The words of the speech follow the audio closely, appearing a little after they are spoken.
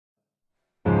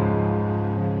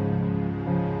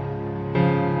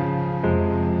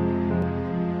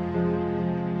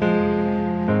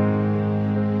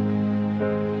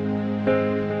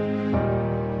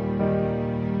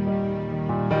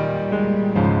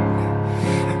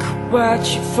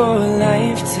watch you for a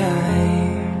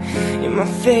lifetime. You're my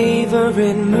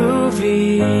favorite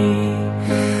movie,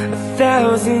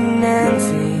 1,000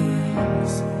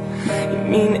 endings. You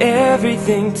mean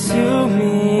everything to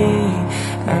me.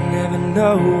 I never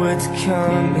know what's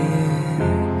coming.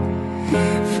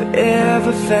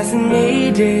 Forever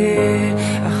fascinated.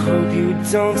 I hope you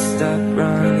don't stop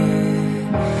running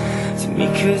to me,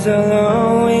 'cause I'll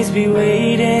always be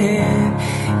waiting.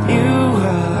 You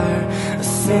are a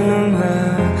cinema,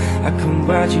 I can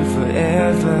watch you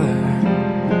forever.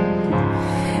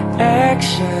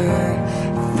 Action,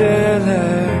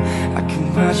 thriller, I can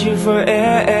watch you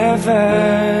forever.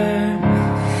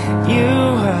 You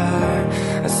are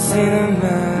a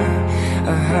cinema,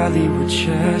 a Hollywood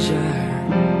treasure.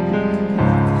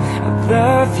 I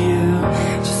love you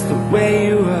just the way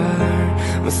you are.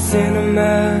 My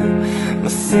cinema, my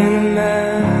cinema.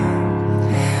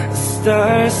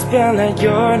 Stars spell out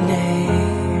your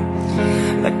name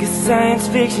like a science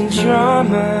fiction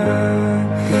drama,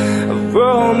 a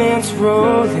romance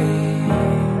rolling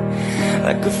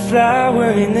like a flower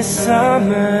in the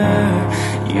summer.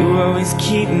 You always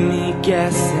keep me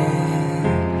guessing,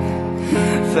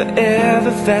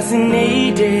 forever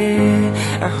fascinated.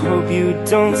 I hope you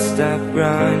don't stop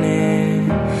running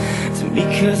to me,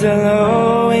 'cause I'll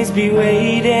always be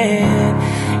waiting.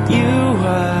 You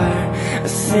are a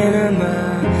cinema,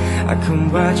 I can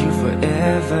watch you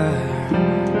forever.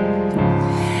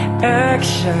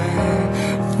 Action,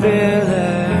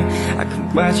 thriller, I can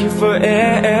watch you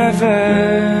forever.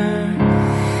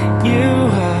 You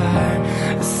are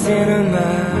a cinema,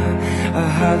 a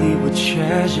Hollywood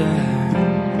treasure.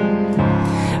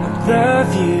 I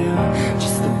love you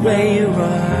just the way you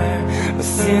are. My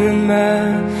cinema,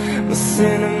 my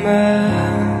cinema.